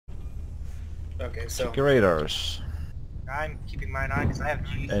Okay, so Check your radars. I'm keeping mine on because I have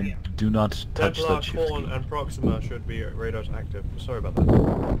G. And do not touch Templar, that shift Corn, key. and Proxima should be radars active. Sorry about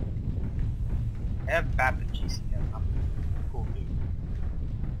that. I have vapid GCM. I'm cool,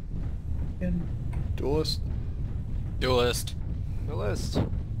 dude. Duelist. Duelist. Duelist.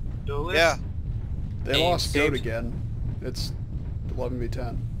 Duelist? Yeah. They Hey, lost escaped. Goat again. It's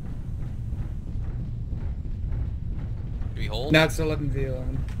 11v10. Do we hold? now it's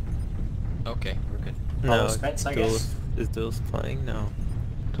 11v11. Okay, we're good. No, Spets, I Duelist, is Duelist playing? No.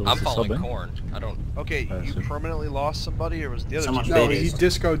 I'm following subbing. Corn. I don't... Okay, you super. permanently lost somebody, or was the other Someone team? No, It he is.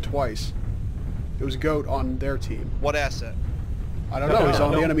 discoed twice. It was Goat on their team. What asset? I don't know, he's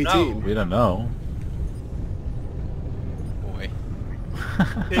on the No, enemy no. team. We don't know. Boy.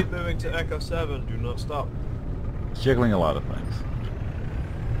 Keep moving to Echo 7, do not stop. It's juggling a lot of things.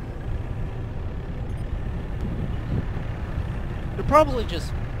 They'll probably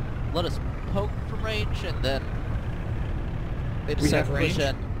just let us poke from range and then they We decide have to push range?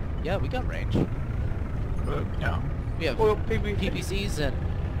 in. Yeah, we got range. Yeah. We have Well, PvP. PPCs and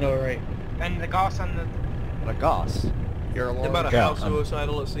Alright. And the Gauss on the... a Goss. You're No matter alarmed. Yeah, how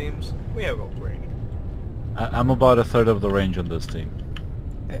suicidal it seems, we have got range. I'm about a third of the range on this team.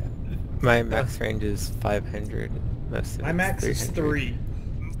 My max range is 500. Most of My it's max is 300. 3.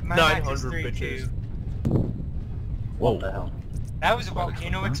 My max is 900 3 bitches. too. Whoa. What the hell? That was a Quite a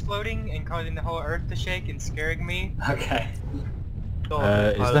volcano clip, huh? exploding and causing the whole earth to shake and scaring me. Okay. Is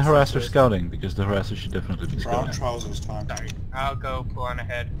the harasser scouting? Because the harasser should definitely be scouting. trousers time. Sorry. I'll go pull on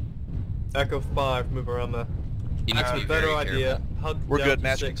ahead. Echo 5, move around there. You need to be Better very idea. careful. Hug We're down good, to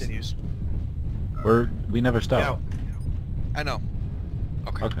match 6. continues. We never stop. Scout. I know.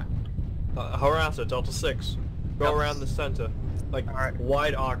 Okay. Okay. Harasser, Delta 6. Go Delta around the center. Like, Alright.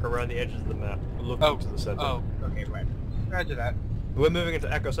 wide arc around the edges of the map. Looking to the center. Oh, okay, right. Roger that. We're moving into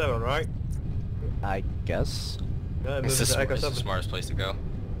Echo 7, right? I guess. Yeah, It's moving to Echo the 7. smartest place to go.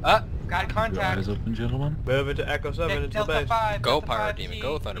 Got Your contact. eyes open, gentlemen. Move into Echo 7 into the Delta base. 5, Go Delta Pirate 5 Demon, key,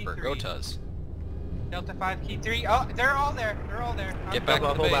 go key Thunderbird, go 3. Tuz. Delta 5 key 3. Oh, they're all there. They're all there. Get back to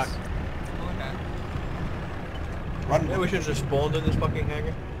the Pull base. back. Pulling back. Maybe we should just spawn in this fucking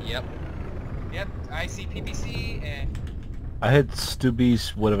hangar. Yep. Yep, I see PPC and... I hit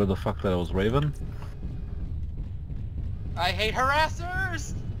Stubby's whatever the fuck that was, Raven. I hate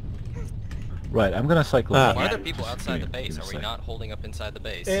harassers! Right, I'm gonna cycle. Ah. Why are in. there people Just outside the give me base? a Are we sec. not holding up inside the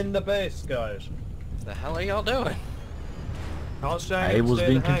base? In the base, guys. The hell are y'all doing? Can't stay, I was stay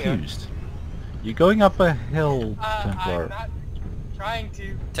in being the hangar. confused. You're going up a hill, Templar. I'm not trying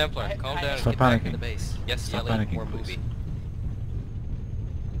to. Templar, calm down and Stop get back panicking. in the base. Yes, Stop Yelly, panicking, more please. movie.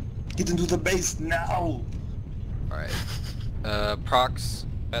 Get into the base now! Alright. Prox,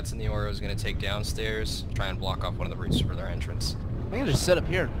 Bats in the Oro is gonna take downstairs, try and block off one of the routes for their entrance. We can just sit up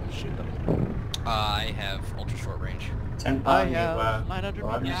here and shoot them. I have ultra short range. 10 I pound, have 900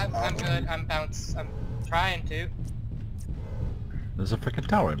 well, meters. Yeah, I'm good. I'm trying to. There's a freaking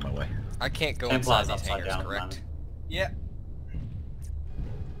tower in my way. I can't go Templars inside these upside hangars, down, correct? Yeah.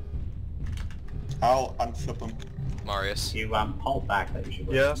 I'll unflip them. Marius, You pull back that you should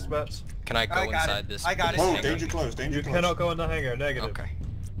Yes, Bats. can I go I got inside it. this? I got this it. Oh, hangar? danger close, danger You close. cannot go in the hangar, negative. Okay.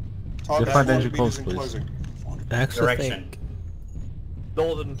 Target Define 400 danger close, meters in please. closing. I actually Direction. think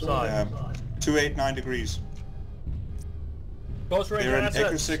Northern side. 289 degrees. Close range They're in Echo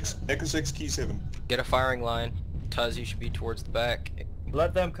assets. 6, Echo 6, key 7. Get a firing line. Tuz, you should be towards the back.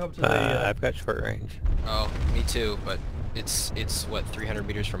 Let them come to the... I've got short range. Oh, me too, but it's what, 300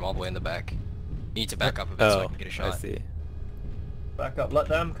 meters from all the way in the back. You need to back up a bit so I Oh, can get a I shot. see. Back up. Let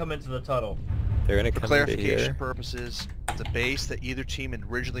them come into the tunnel. They're gonna For come into clarification here. purposes, the base that either team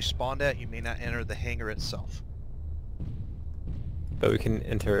originally spawned at, you may not enter the hangar itself. But we can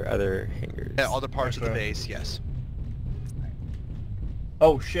enter other hangars. Yeah, other parts of the Okay. base, yes.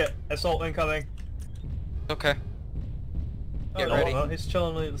 Oh shit. Assault incoming. Okay. Get oh, ready. No, he's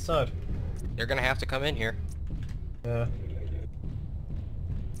chilling on the other side. They're gonna have to come in here. Yeah.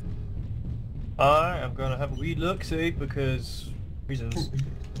 I am gonna have a wee look-see because... reasons.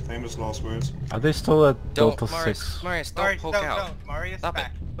 Famous last words. Are they still at Don't, Delta Marius, 6? Marius, don't Marius, poke don't, out. don't. Marius, Stop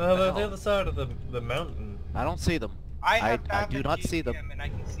back. Well, they're the on the hell? other side of the mountain. I don't see them. I I have do vapid not see them. GCM and I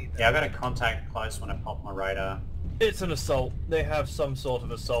can see them. Yeah, I got a contact close when I pop my radar. It's an assault. They have some sort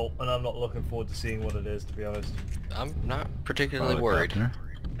of assault, and I'm not looking forward to seeing what it is, to be honest. I'm not particularly Oh, worried. okay.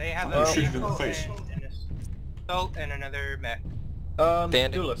 They have Oh, a shoot it in the vehicle face. and an assault and another mech.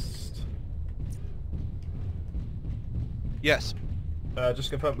 Bandit. Duelist. Yes. Just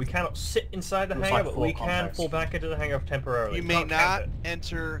confirm, we cannot sit inside the Looks hangar, like but full we can context. fall back into the hangar temporarily. You may Can't not camp it.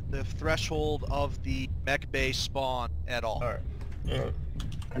 enter the threshold of the mech base spawn at all. Alright. Yeah.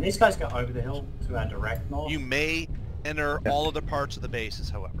 Can these guys go over the hill to our direct north? You may enter all other parts of the bases,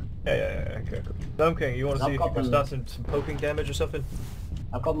 however. Yeah, okay, cool. Dome King, you want to see if you can start some poking damage or something?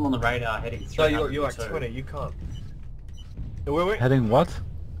 I've got them on the radar heading No, 302. you're at 20, you can't. Wait. Heading what?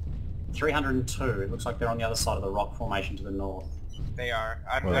 302. It looks like they're on the other side of the rock formation to the north. They are.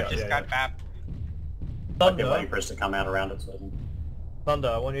 I Right. just got back. Like they're Thunder, waiting for us to come out around it, so I think. Thunder,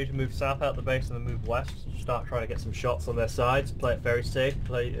 I want you to move south out the base and then move west. Start trying to get some shots on their sides. Play it very safe.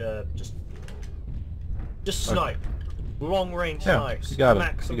 Play, just snipe. Long range Yeah, snipes. you got it,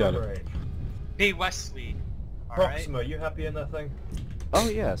 Maximum you got it. range. Be Wesley. Alright. Proxima, you happy in that thing? Oh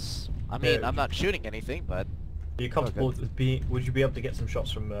yes. I mean, Yeah. I'm not shooting anything, but Are you comfortable with being? Would you be able to get some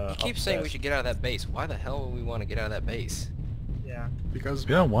shots from? You keep saying we should get out of that base. Why the hell would we want to get out of that base? Yeah. Because You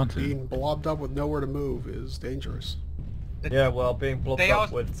don't want to. being blobbed up with nowhere to move is dangerous. Yeah, well, being blocked They up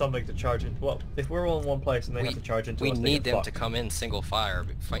also- with something to charge in. Well, if we're all in one place and they have to charge into We us, they need get them to fucked. come in single fire,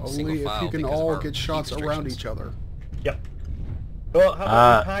 fight Only single if file you can because of all our get shots heat around restrictions. each other. Yep. Well, how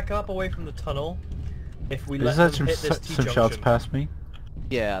about we pack up away from the tunnel? If we let Is them that some, hit this some shots T-junction. past me?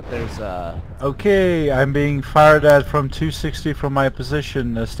 yeah, there's Okay, I'm being fired at from 260 from my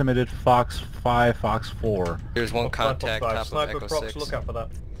position. Estimated Fox 5, Fox 4. There's one contact top of Sniper Echo procs, 6. look out for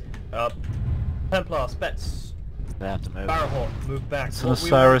that. Templar, Spets, they have to move. Barrelhawk, move back. It's an What we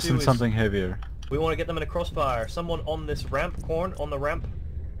wanna Osiris do and is something heavier. We want to get them in a crossfire. Someone on this ramp, Corn, on the ramp.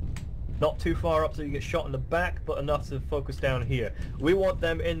 Not too far up so you get shot in the back, but enough to focus down here. We want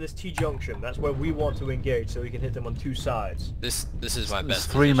them in this T-junction. That's where we want to engage, so we can hit them on two sides. This is my There's best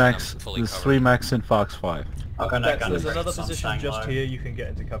 3 position. max. I'm fully There's covered. 3 max in Fox 5. I'll go no Dex, gun there's direct, another so I'm position staying just low. here you can get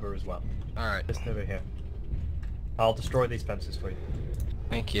into cover as well. Alright, Just over here. I'll destroy these fences for you.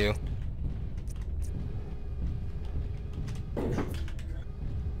 thank you.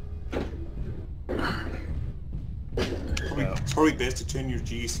 It's probably best to turn your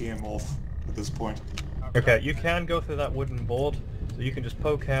GCM off at this point. Okay, you can go through that wooden board, so you can just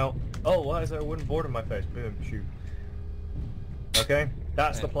poke out. Oh, why is there a wooden board in my face? Boom, shoot. Okay,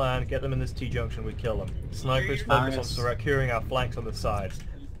 that's the plan. Get them in this T-junction, we kill them. Snipers focus on securing our flanks on the sides.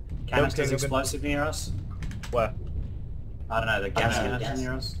 Canisters Don't- explosive near us? Where? I don't know, the gas canister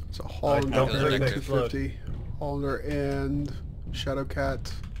near us? It's a Hollander don't and think 250. Hollander and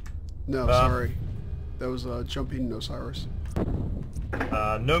Shadowcat. No, Uh, sorry. That was Jumping Osiris.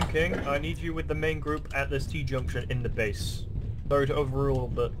 Gnome King, I need you with the main group at this T-junction in the base. Sorry to overrule,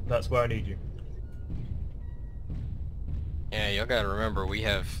 but that's where I need you. Yeah, y'all gotta remember, we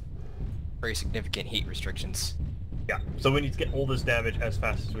have very significant heat restrictions. Yeah, so we need to get all this damage as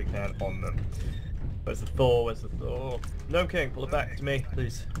fast as we can on them. Where's the Thor? Where's the Thor? Gnome King, pull it back to me,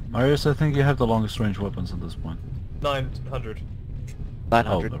 please. Marius, I think you have the longest range weapons at this point. 900.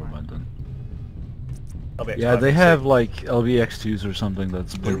 900. Oh, never mind then. LBX Yeah, they 586. have like LBX2s or something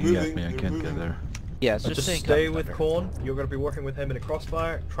that's They're blinking at moving, me. I they're can't get moving. there. Yeah, it's Just just staying stay covered with under. Korn. You're going to be working with him in a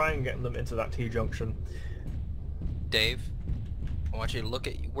crossfire. Try and get them into that T-junction. Dave, I want you to look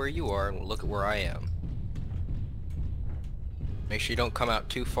at where you are and look at where I am. Make sure you don't come out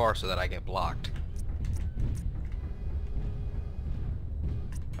too far so that I get blocked.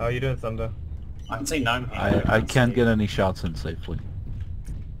 How are you doing, Thunder? I can see Gnome King. I can't get any shots in safely.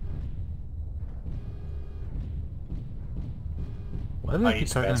 Why did Oh, I you keep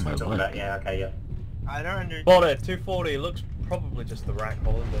talking Spets in we're my talking about, leg? yeah, okay, yeah. I don't understand. Spotted, 240. Looks probably just the rack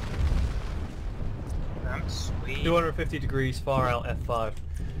Hollander. I'm sweet. 250 degrees, far out, F5.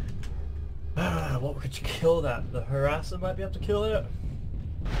 What could you kill that? The harasser might be able to kill it?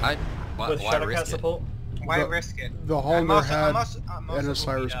 Why With Shadowcat risk it? support? Why The- risk it? The I'm Hollander also- had I'm also an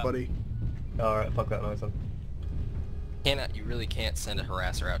Osiris beat up. buddy. Alright, fuck that noise then. You really can't send a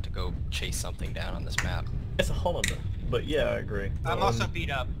harasser out to go chase something down on this map. It's a Hollander. But yeah, I agree. I'm also beat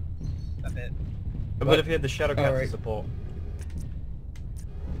up a bit. But if you had the Shadowcat support.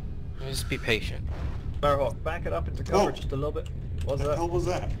 Just be patient. Barrelhawk, back it up into cover Oh. just a little bit. What's What the that? hell was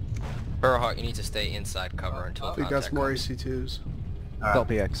that? Burrowhawk, you need to stay inside cover until I think that's contact more comes. AC2s.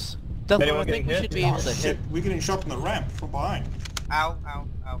 LPX. Deathlord, Anyone I think we getting should hit? be able Oh to shit, hit. we're getting shot from the ramp from behind. Ow, ow,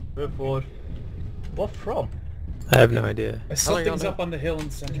 ow. Move forward. What from? I have no idea. Something's up on the hill in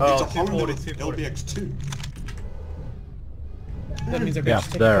the center. Oh, It's a Hollander 240, with 240. LBX2. That means they're Yeah, going to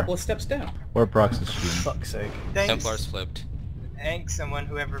take there. a couple of steps down. Where Brox is shooting. Fuck's sake. Thanks. Templar's flipped. Thanks, someone,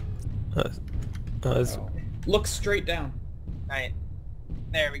 whoever. It's- Look straight down. Alright.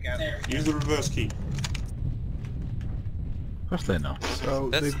 There we go. Use the reverse key. Of course they know. So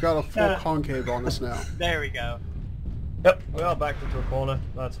That's- they've got a full concave on us now. There we go. Yep, we are backed into a corner.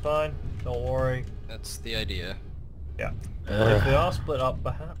 That's fine. Don't worry. That's the idea. Yeah. If they are split up,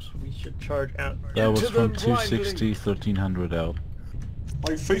 perhaps we should charge out That was into from them blindly. 260, 1300 out.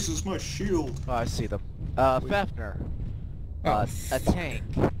 My face is my shield. Oh, I see them. Fafnir. A tank.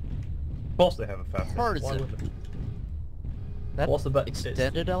 Of course they have a fast. Why Partisan. wouldn't they? That What's the bet?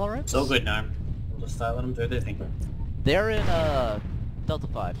 extended LRM? It's all good now. We'll just let them do their thing. They're in Delta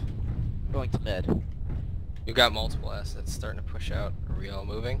 5. Going to mid. You got multiple assets starting to push out. Are we all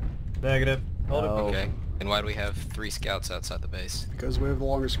moving? Negative. Hold it. No. Okay. And why do we have 3 scouts outside the base? Because we have the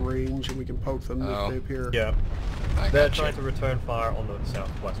longest range and we can poke them Oh. if they appear. Yeah. I They're gotcha. trying to return fire on the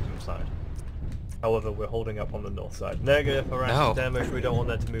southwestern side. However, we're holding up on the north side. Negative, harassment damage, we don't want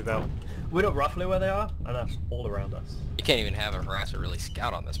them to move out. We know roughly where they are, and that's all around us. You can't even have a harasser really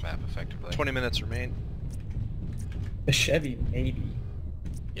scout on this map effectively. 20 minutes remain. A Chevy, maybe.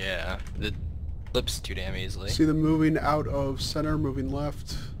 Yeah, it flips too damn easily. See them moving out of center, moving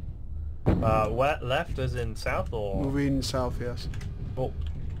left, Left as in south or? moving south, yes. Oh.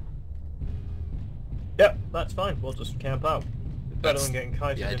 Yep, that's fine. We'll just camp out. Better That's than getting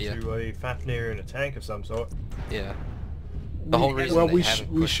kited the idea. into a Fafnir in a tank of some sort. Yeah. The whole reason Well, they we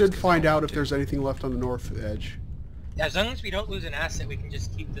haven't we pushed should is 'cause find they out want if to. there's anything left on the north edge. As long as we don't lose an asset, we can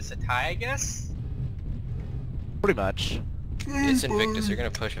just keep this a tie, I guess. Pretty much. It's Invictus, you're gonna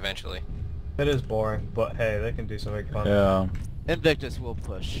push eventually. It is boring, but hey, they can do something fun. Yeah. Invictus will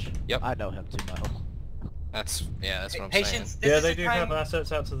push. Yep. I know him too well. That's what I'm Patience, saying. this Yeah, is they a do time... have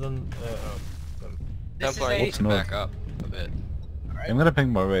assets out to them. This is Templar a... needs to back up a bit. I'm gonna ping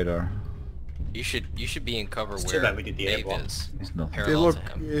my radar. You should be in cover It's too where bad we did the Dave airblock. is. He's not. They Parallel look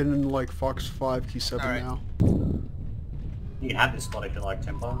to him. in like Fox 5, Key 7 Alright. now. You can have this spot if you like,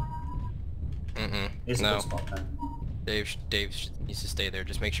 Templar. It's a No. good spot, man. Dave needs to stay there.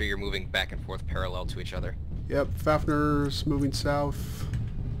 Just make sure you're moving back and forth parallel to each other. Yep, Fafnir's moving south.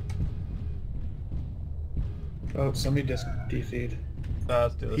 Oh, somebody just defeated.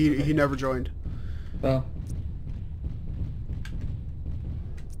 Let's do this. He never joined. Oh.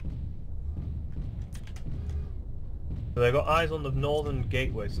 So they've got eyes on the northern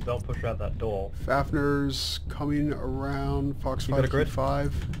gateway, so don't push out that door. Fafnir's coming around Fox You got a 5, Key grid?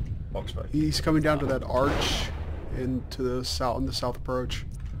 5. Box fight. He's coming down to that arch into the south, on the south approach.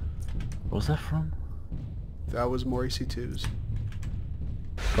 What was that from? That was more AC2s.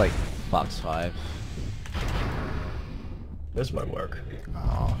 Like Fox 5. This might work.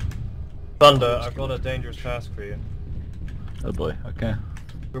 Oh, Thunder, I've got a dangerous task for you. Oh boy. Okay.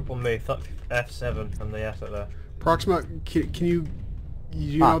 Group on me, F7 from the asset there. Proxima, can you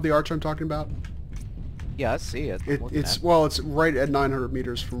know the arch I'm talking about? Yeah, I see it. I'm looking It's at it. well, it's right at 900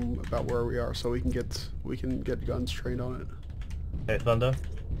 meters from about where we are, so we can get guns trained on it. Hey Thunder,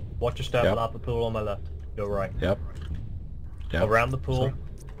 watch your step Yep. up the pool on my left. You're right. Yep. Yep. Around the pool,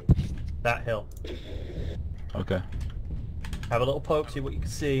 that hill. Okay. Have a little poke, see what you can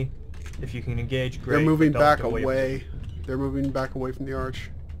see. If you can engage, great. They're moving but don't back go away. They're moving back away from the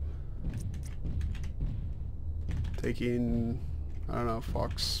arch. Taking, I don't know,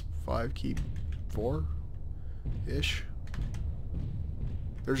 Fox 5, Key 4-ish.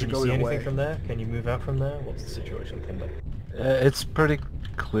 They're just Can you going see anything away. from there? Can you move out from there? What's the situation, Thunder? It's pretty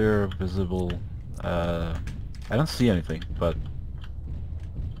clear, visible. I don't see anything, but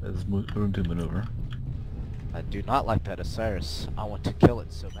there's room to maneuver. I do not like that Osiris. I want to kill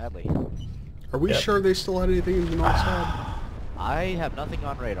it so badly. Are we Yep. sure they still had anything in the north side? I have nothing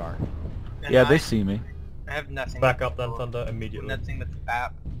on radar. And Yeah, they see me. I have nothing. Back up then, Thunder, immediately. Nothing but the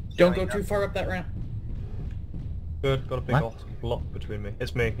map. Don't go showing too up. far up that ramp. Good, got a big What? block between me.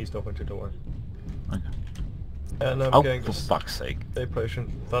 It's me, he's talking to, don't worry. Okay. And I'm Oh, going for to fuck's sake. stay patient.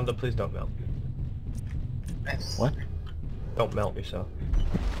 Thunder, please don't melt. Nice. What? Don't melt yourself.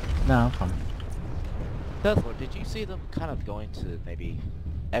 No, I'm fine. Deathlord, did you see them kind of going to maybe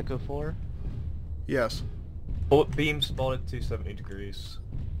Echo 4? Yes. Bullet beam spotted 270 degrees.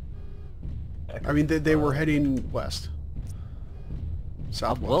 I mean, they were heading west. I'm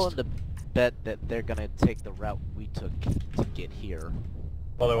Southwest. willing to bet that they're gonna take the route we took to get here.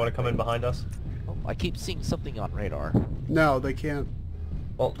 Oh, they want to come in behind us? Oh, I keep seeing something on radar. No, they can't.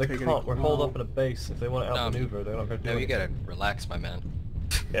 Well, they Take can't. any- We're holed no. up in a base. If they want to outmaneuver, they're not going to do No, you anything. gotta relax, my man.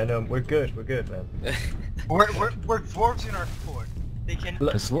 Yeah, no, we're good, man. We're dwarves in our fort. They can...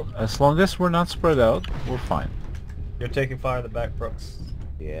 As long as we're not spread out, we're fine. You're taking fire at the back, Brooks.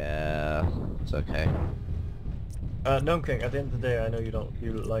 Yeah, it's okay. Gnome King, at the end of the day, I know you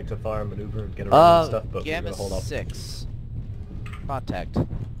like to fire and maneuver and get around and stuff, but we're Gamma gonna hold up. 6. Contact.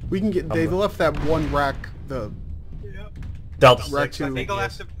 We can get. They left that one rack. The Delta rack 6. two. I think I'll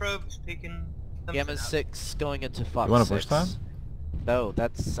have to probes picking... Gamma 6 going into Fox You want a 6. push time? No, I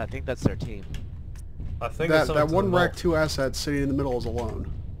think that's their team. I think that it's something that to one the rack north. 2 asset sitting in the middle is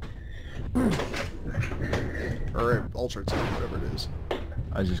alone. Or Ultra 2, whatever it is.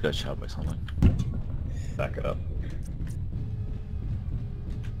 I just got shot by something. Back it up.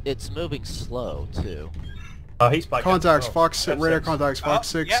 It's moving slow too. He's by Contacts, oh, Fox 6, radar F6. contacts, Fox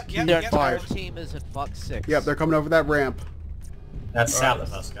 6, yep, key yep, Their yep. entire 5. team is in Fox 6. Yep, they're coming over that ramp. That's Alright. south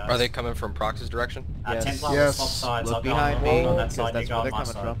of us, guys. Are they coming from Prox's direction? Yes. Templar Yes. swap sides. Look I'll go behind on, me, on that because side, you that's go where on they're my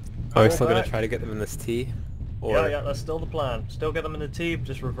coming side. from. Are we Go still gonna back. try to get them in this T? Or Yeah, that's still the plan. Still get them in the T,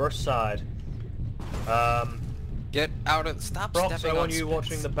 just reverse side. Get out of... Stop Prox, stepping I want on you spits.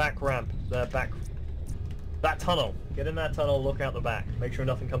 watching the back ramp. The back... That tunnel. Get in that tunnel, look out the back. Make sure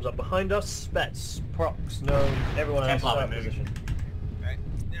nothing comes up behind us. Spets, Prox, Gnome, everyone else is Templar, out of we're moving. position. Right.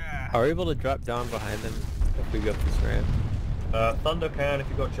 Yeah. are we able to drop down behind them if we go up this ramp? Thunder can if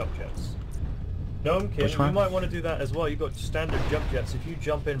you've got jump jets. Gnome King, Which you one? might want to do that as well. You've got standard jump jets. If you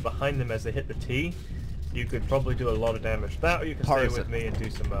jump in behind them as they hit the T, you could probably do a lot of damage. That or you can stay Partisan. with me and do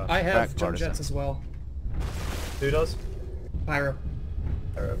some... I have Back jump partisan. jets as well. Who does? Pyro.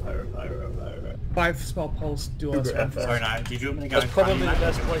 Pyro. 5 small pulse dual Uber S1 FS. Sorry, no, did you want me to go That's in front probably of the you,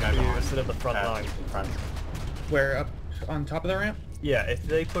 best or do you place want for me to you go instead of the front line. in front? Where up on top of the ramp? Yeah, if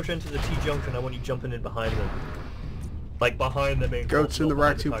they push into the T-junction, I want you jumping in behind them. Like behind them in Goats in the not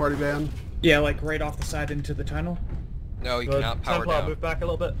Rack behind 2 the party tank. van. Yeah, like right off the side into the tunnel. No, you Good. cannot power Templar, down. move back a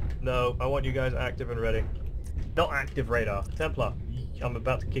little bit. No, I want you guys active and ready. Not active radar. Templar, I'm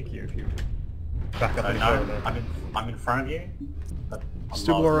about to kick you if you back up So any no, further. I'm in front of you. But I'm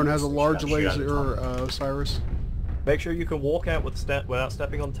Stubaloran has a not- large shoot at the laser, tunnel. Cyrus. Make sure you can walk out with without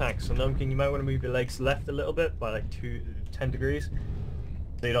stepping on tanks. So Gnome King, you might want to move your legs left a little bit by like 10 degrees.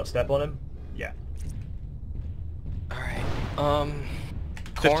 So you don't step on him. Yeah. Alright,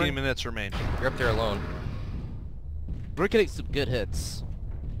 15 Corn, minutes remain. you're up there alone. We're getting some good hits.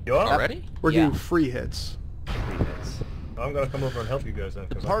 You are? Already? We're Yeah. getting free hits. I'm gonna come over and help you guys then.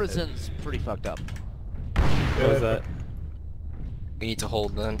 The 'cause I can hit. Partisan's pretty fucked up. What was that? We need to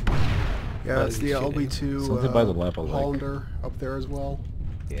hold then. Yeah, it's the Holy shit. LB2 Something by the lava lake. Hollander up there as well.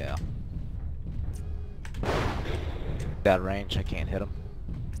 Yeah. That range, I can't hit him.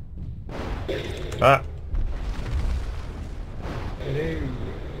 Ah. This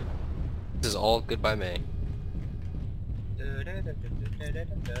is all good by me.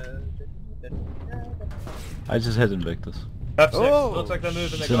 I just hit Invictus. F6. Oh, Looks like they're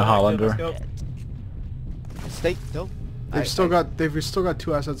moving. It's They're in a going Hollander. Let's go. Stay, don't. They've still got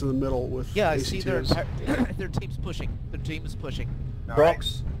 2 assets in the middle with Yeah, I AC2s. see their team's pushing. Their team is pushing.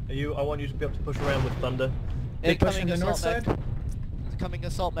 Brox, I want you to be able to push around with Thunder. They push Incoming on the north assault mech. side? Incoming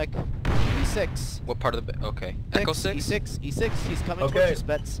assault mech. E6. What part of the... Okay. Echo 6? E6. E6. He's coming Okay. towards you,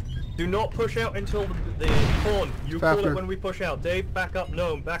 Spets. Do not push out until the Corn. You call Fafner. it when we push out. Dave, back up.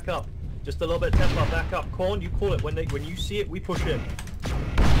 Gnome, back up. Just a little bit. Templar, back up. Corn, you call it when you see it. We push in.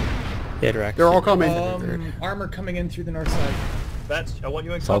 Yeah, Drax. They're all coming. Armor coming in through the north side. That's. I want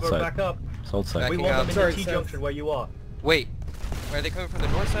you in South cover. side. Back up. South side. We Backing want up. them in Sorry, the T south. junction where you are. Wait. Are they coming from the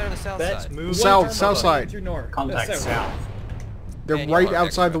north side or the south That's side? move. South, one south cover. side. Through north. Contact That's south. They're Man, you right are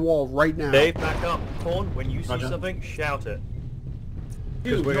outside extra. the wall right now. Dave, back up. Corn, when you see Roger. something, shout it.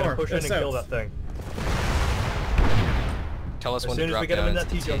 Because You, we're gonna north, push in and south. kill that thing. Tell us As when soon to as drop we get them down in that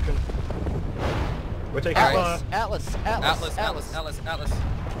into T the junction. We're taking fire. Atlas. Atlas.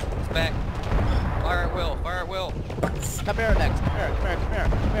 It's back. Fire at will. Fire at will. Come here next. Come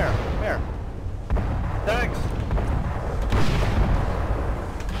here. Thanks.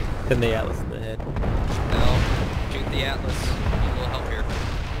 Hit the Atlas in the head. No. Shoot the Atlas. Need a little help here.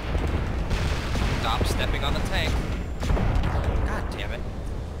 Stop stepping on the tank. God damn it.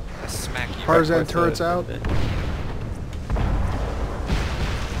 I smack you. Tarzan turrets out.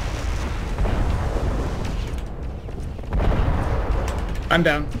 I'm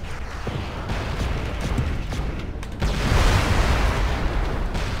down.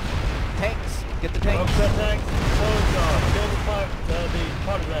 Tanks. Get the tanks. Upset tanks. Kill the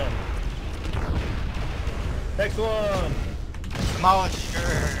partisan. Next one.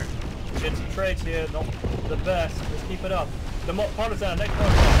 Demolisher. Get some trades here, not the best. Let's keep it up. The partisan, next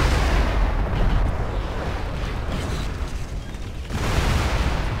partisan.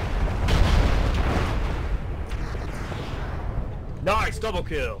 Nice, double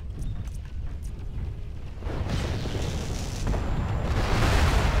kill.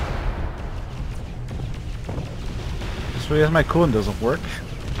 Just realized my coolant doesn't work.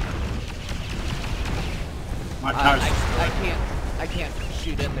 My I can't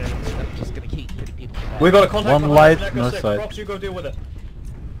shoot in there. I'm just gonna keep hitting people. We got a contact One behind light, us, Echo north 6. side. Prox, you go deal with it.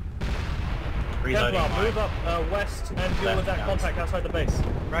 Reloading Templar, my- move up west and deal Left, with that guys. contact outside the base.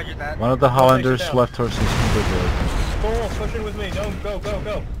 Roger that. One of the Hollanders down. left towards the Smooth Four, push in with me. No,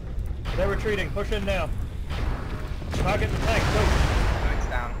 go. They're retreating. Push in now. Target the tank. Go.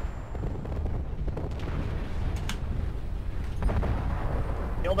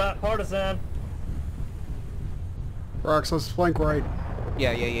 Kill that partisan. Rox, let's flank right.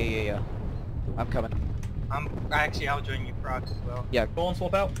 Yeah. I'm coming. I'll join you, Prox, as well. Yeah. Go on,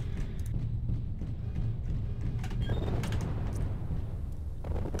 swap out.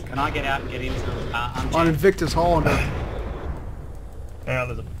 Can I get out and get into On unjam? Invictus Hollander. Yeah,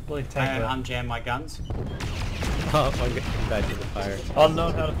 there's a bloody tank And there. unjam my guns? Oh, I'm getting back to the fire.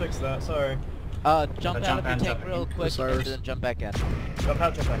 Unknown how to fix that, sorry. Jump out jump of your and tank jump real in. quick and Osiris. then jump back in. Jump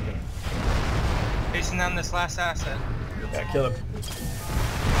out, jump back in. Facing down this last asset. Yeah, kill him.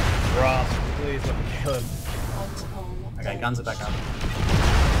 Ross, please let me kill him. Okay, guns are back up.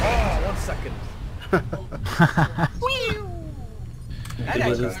 Oh, 1 second. That Did we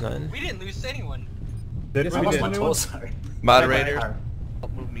actually- lose none? We didn't lose anyone. Did Yes, we I did. lost my Anyone? torso. Moderator,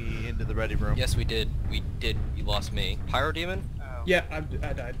 Okay. move me into the ready room. Yes, we did. We did. You lost me. Pyro Demon? Oh. Yeah, I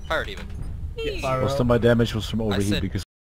died. Pyro Demon. Yes. Fire Most up. of my damage was from I overheat said because